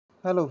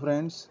Hello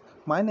friends,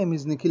 my name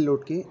is Nikhil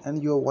Lotke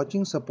and you are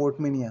watching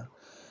Support Mania.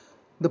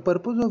 The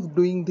purpose of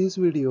doing this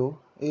video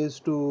is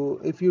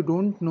to, if you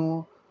don't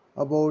know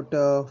about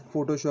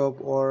Photoshop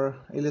or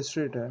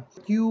Illustrator,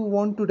 you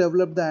want to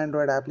develop the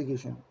Android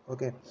application.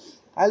 Okay,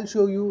 I'll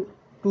show you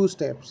two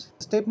steps.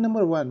 Step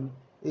number one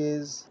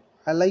is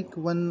I like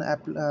one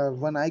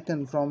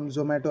icon from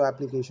Zomato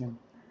application.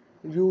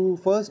 You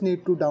first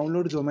need to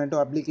download Zomato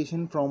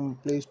application from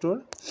Play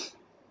Store.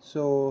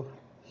 So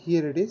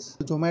here it is,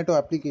 Zomato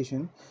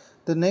application.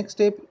 The next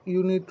step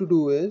you need to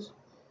do is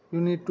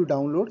you need to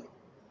download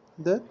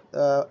the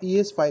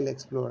ES File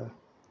Explorer.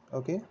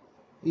 Okay,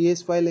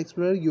 ES File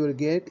Explorer you will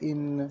get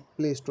in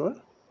Play Store.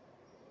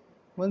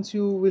 Once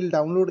you will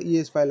download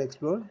ES File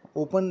Explorer,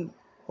 open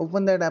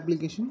that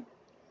application,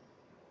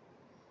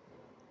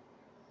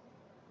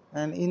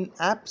 and in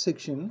app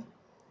section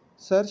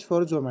search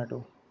for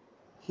Zomato.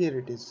 Here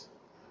it is.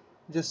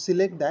 Just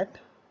select that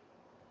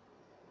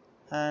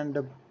and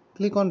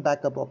click on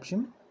backup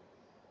option,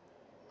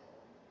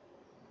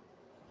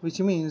 which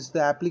means the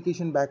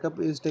application backup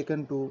is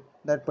taken to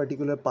that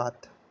particular path.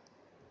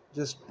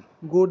 Just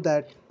go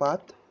that path,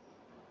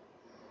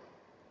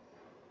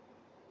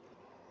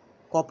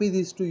 copy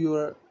this to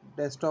your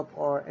desktop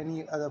or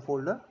any other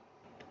folder.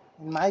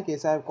 In my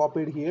case I have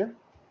copied here.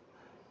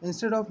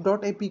 Instead of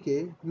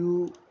 .apk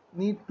you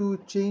need to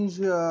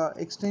change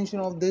extension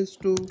of this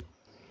to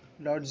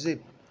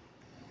 .zip.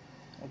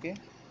 Okay,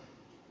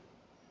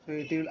 so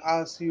it will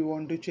ask you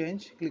want to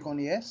change, click on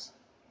yes,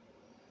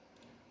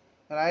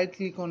 right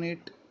click on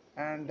it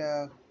and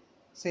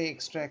say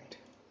extract.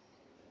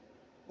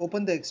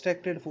 Open the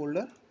extracted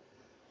folder,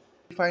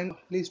 find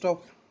list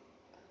of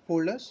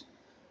folders.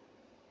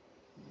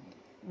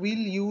 We'll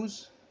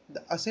use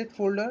the asset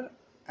folder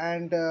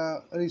and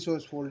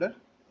resource folder.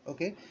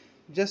 Okay,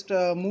 just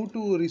move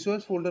to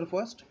resource folder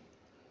first.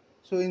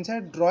 So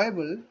inside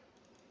drawable,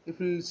 if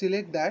you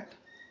select that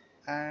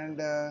and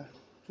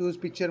choose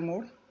picture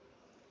mode.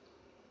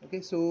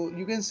 Okay, so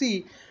you can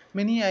see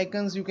many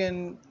icons you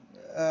can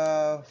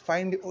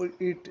find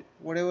it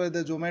whatever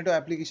the Zomato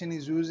application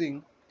is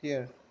using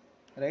here,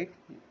 right?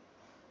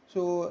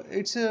 So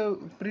it's a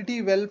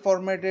pretty well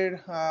formatted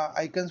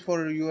icons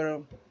for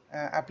your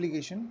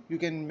application. You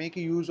can make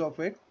use of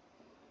it.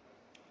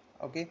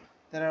 Okay,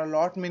 there are a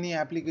lot many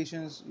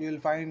applications you will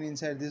find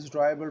inside this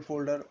drawable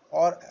folder,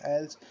 or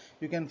else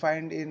you can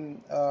find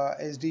in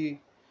SD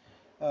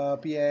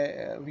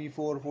PI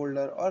v4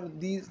 folder, or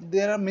these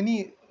there are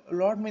many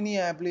many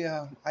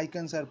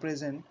icons are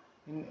present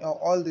in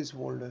all these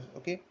folders.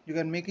 Okay, you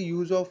can make a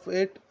use of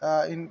it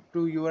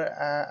into your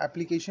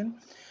application.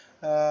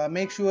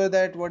 Make sure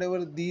that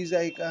whatever these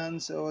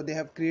icons they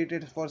have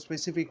created for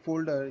specific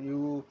folder,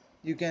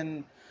 you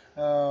can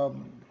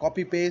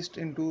copy paste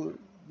into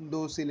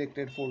those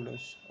selected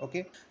folders.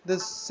 Okay, the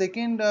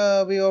second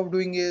way of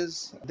doing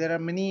is there are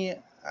many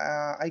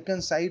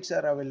icon sites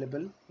are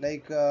available,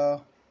 like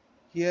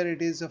here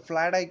it is a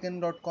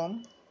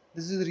flaticon.com.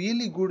 This is a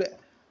really good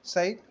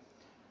site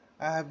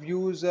I have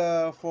used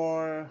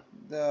for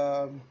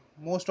the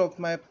most of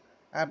my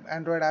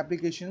Android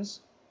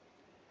applications.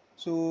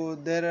 So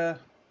there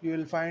you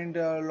will find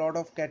a lot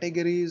of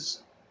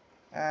categories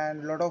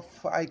and lot of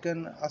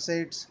icon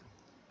assets.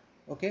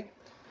 Okay,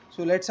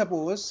 so let's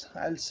suppose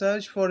I'll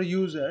search for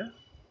user.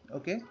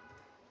 Okay,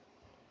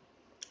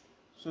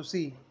 so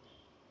see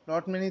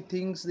lot many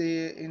things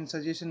they in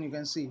suggestion you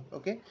can see.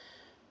 Okay,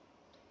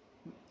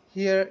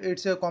 here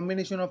it's a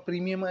combination of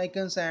premium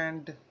icons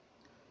and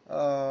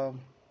uh,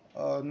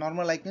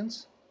 normal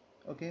icons.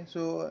 Okay,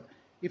 so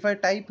if I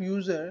type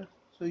user,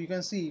 so you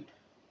can see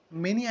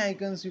many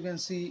icons you can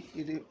see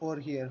it over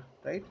here,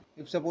 right?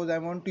 If suppose I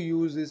want to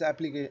use this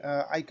application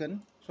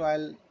icon, so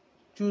I'll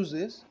choose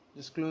this,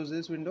 just close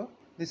this window.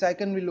 This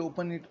icon will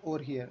open it over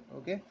here.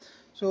 Okay,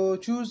 so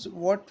choose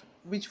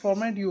which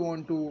format you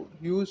want to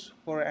use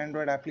for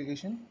Android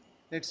application.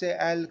 Let's say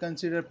I'll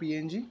consider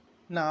PNG.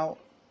 Now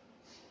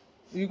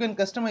you can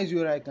customize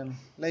your icon,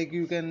 like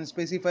you can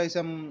specify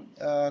some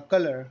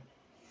color.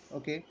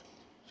 Okay,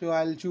 so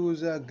I'll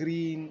choose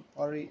green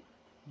or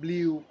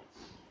blue,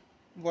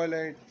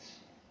 violet.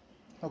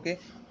 Okay,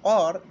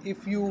 or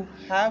if you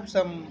have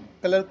some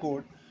color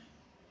code,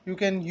 you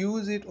can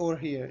use it over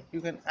here. You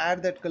can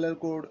add that color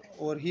code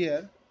over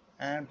here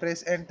and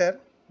press enter.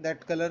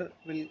 That color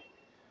will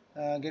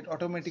get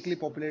automatically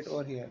populate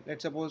over here.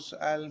 Let's suppose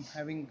I'm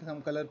having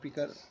some color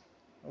picker.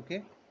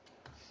 Okay,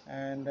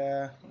 and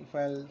if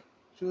I'll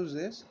choose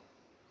this,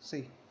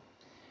 see,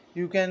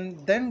 you can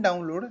then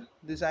download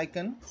this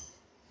icon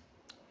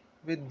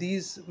with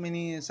these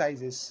many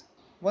sizes.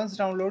 Once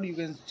download, you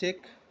can check,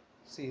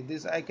 see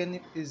this icon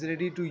is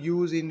ready to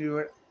use in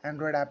your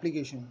Android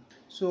application.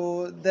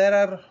 So there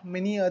are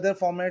many other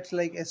formats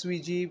like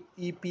SVG,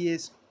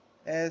 EPS,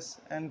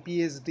 and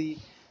PSD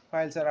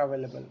files are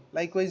available.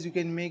 Likewise, you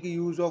can make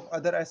use of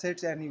other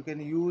assets and you can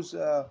use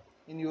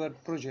in your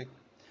project.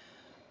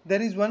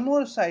 There is one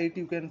more site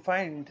you can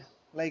find,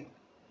 like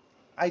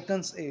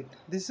icons 8.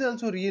 This is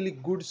also really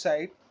good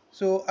site.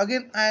 So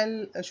again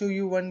I'll show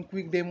you one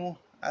quick demo.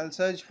 I'll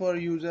search for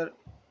user.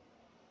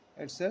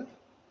 itself.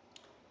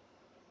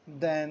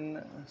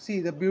 Then see,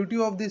 the beauty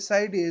of this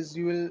site is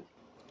you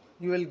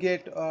will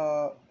get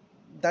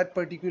that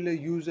particular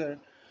user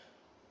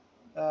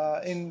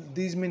in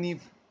these many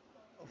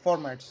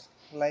formats.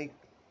 Like,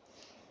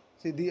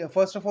 see,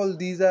 first of all,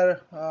 these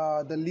are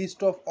the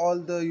list of all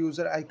the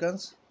user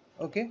icons.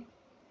 Okay,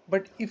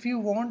 but if you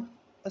want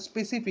a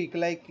specific,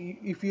 like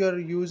if you are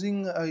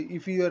using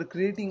if you are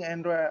creating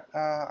Android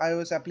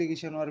iOS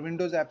application or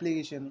Windows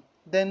application,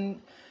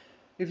 then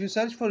if you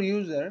search for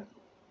user,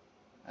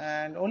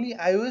 and only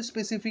iOS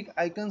specific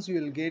icons,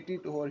 you will get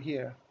it over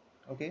here.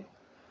 Okay,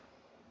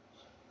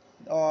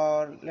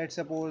 or let's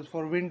suppose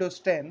for Windows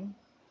 10,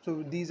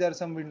 so these are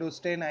some Windows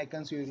 10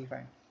 icons you will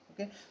find.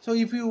 Okay, so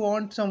if you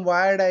want some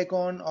wired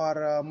icon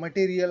or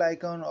material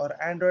icon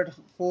or Android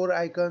 4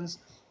 icons,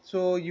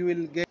 so you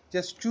will get it,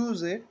 just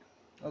choose it.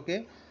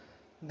 Okay,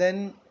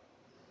 then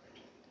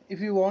if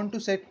you want to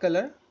set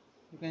color,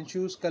 you can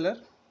choose color.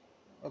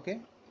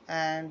 Okay,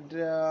 and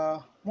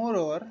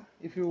moreover,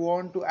 if you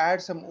want to add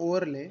some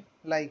overlay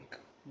like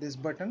this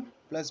button,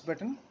 plus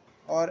button,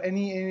 or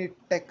any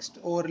text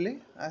overlay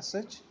as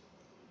such,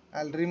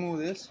 I'll remove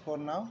this for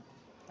now.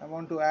 I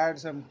want to add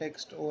some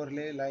text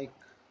overlay like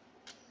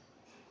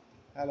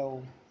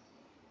hello.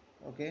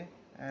 Okay,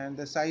 and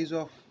the size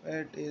of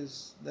it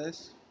is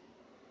this.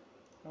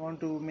 I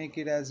want to make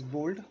it as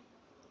bold.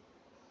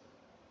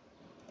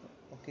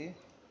 Okay,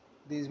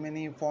 these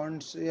many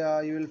fonts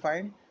you will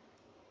find,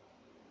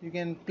 you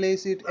can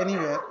place it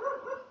anywhere.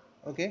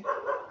 Okay,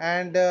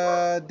 and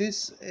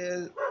this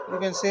you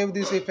can save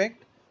this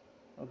effect.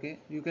 Okay,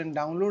 you can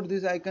download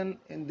this icon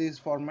in these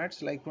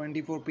formats like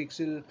 24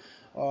 pixel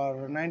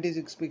or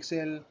 96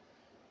 pixel.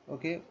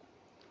 Okay,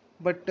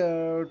 but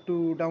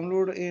to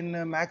download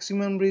in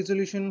maximum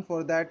resolution,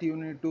 for that you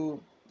need to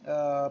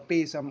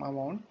pay some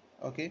amount.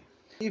 Okay,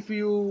 if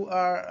you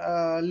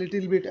are a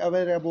little bit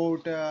aware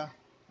about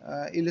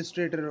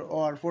Illustrator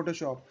or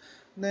Photoshop,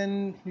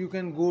 then you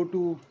can go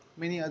to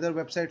many other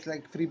websites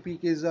like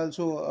FreePeak is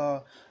also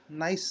a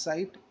nice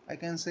site, I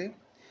can say.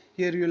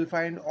 Here you will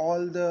find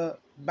all the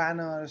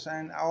banners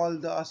and all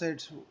the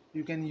assets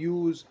you can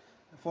use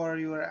for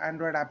your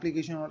Android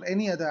application or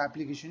any other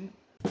application.